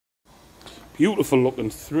Beautiful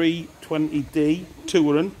looking 320D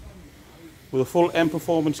Touring with a full M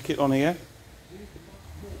Performance kit on here.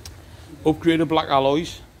 Upgraded black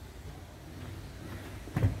alloys.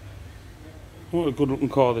 What a good looking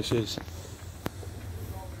car this is.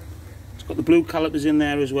 It's got the blue calipers in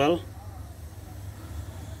there as well.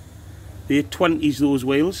 The 820s those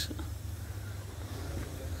wheels.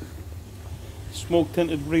 Smoke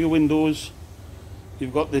tinted rear windows.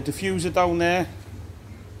 You've got the diffuser down there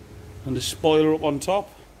and the spoiler up on top.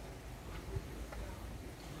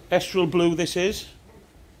 Estral blue this is.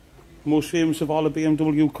 Most famous of all the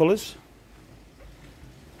BMW colours.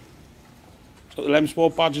 It's got the LEM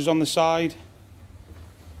Sport badges on the side.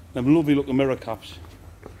 Them lovely looking mirror caps.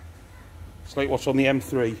 It's like what's on the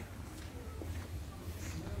M3.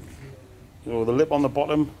 You know, the lip on the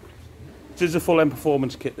bottom. This is a full M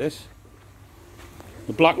Performance kit this.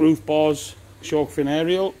 The black roof bars, shark fin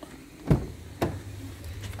aerial.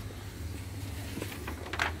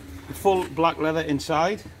 The full black leather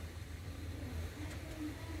inside.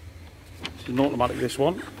 It's an automatic this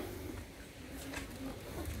one.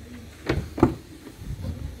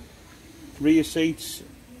 Rear seats,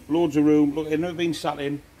 loads of room. Look, it's never been sat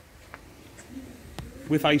in.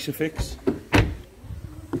 With Isofix.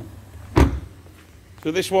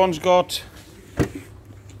 So this one's got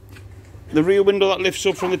the rear window that lifts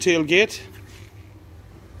up from the tailgate.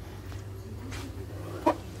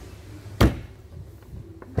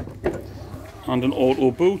 And an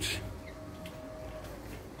auto boot.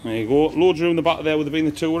 There you go. Loads of room in the back there with there being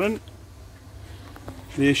the Touring.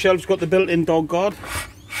 The shelf's got the built-in dog guard.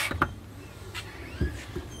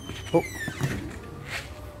 Oh.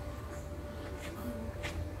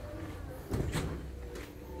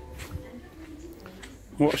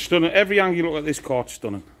 What stunning. Every angle you look at this car, it's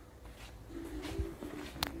stunning.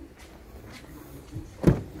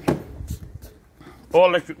 All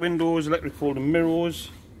electric windows, electric folding mirrors.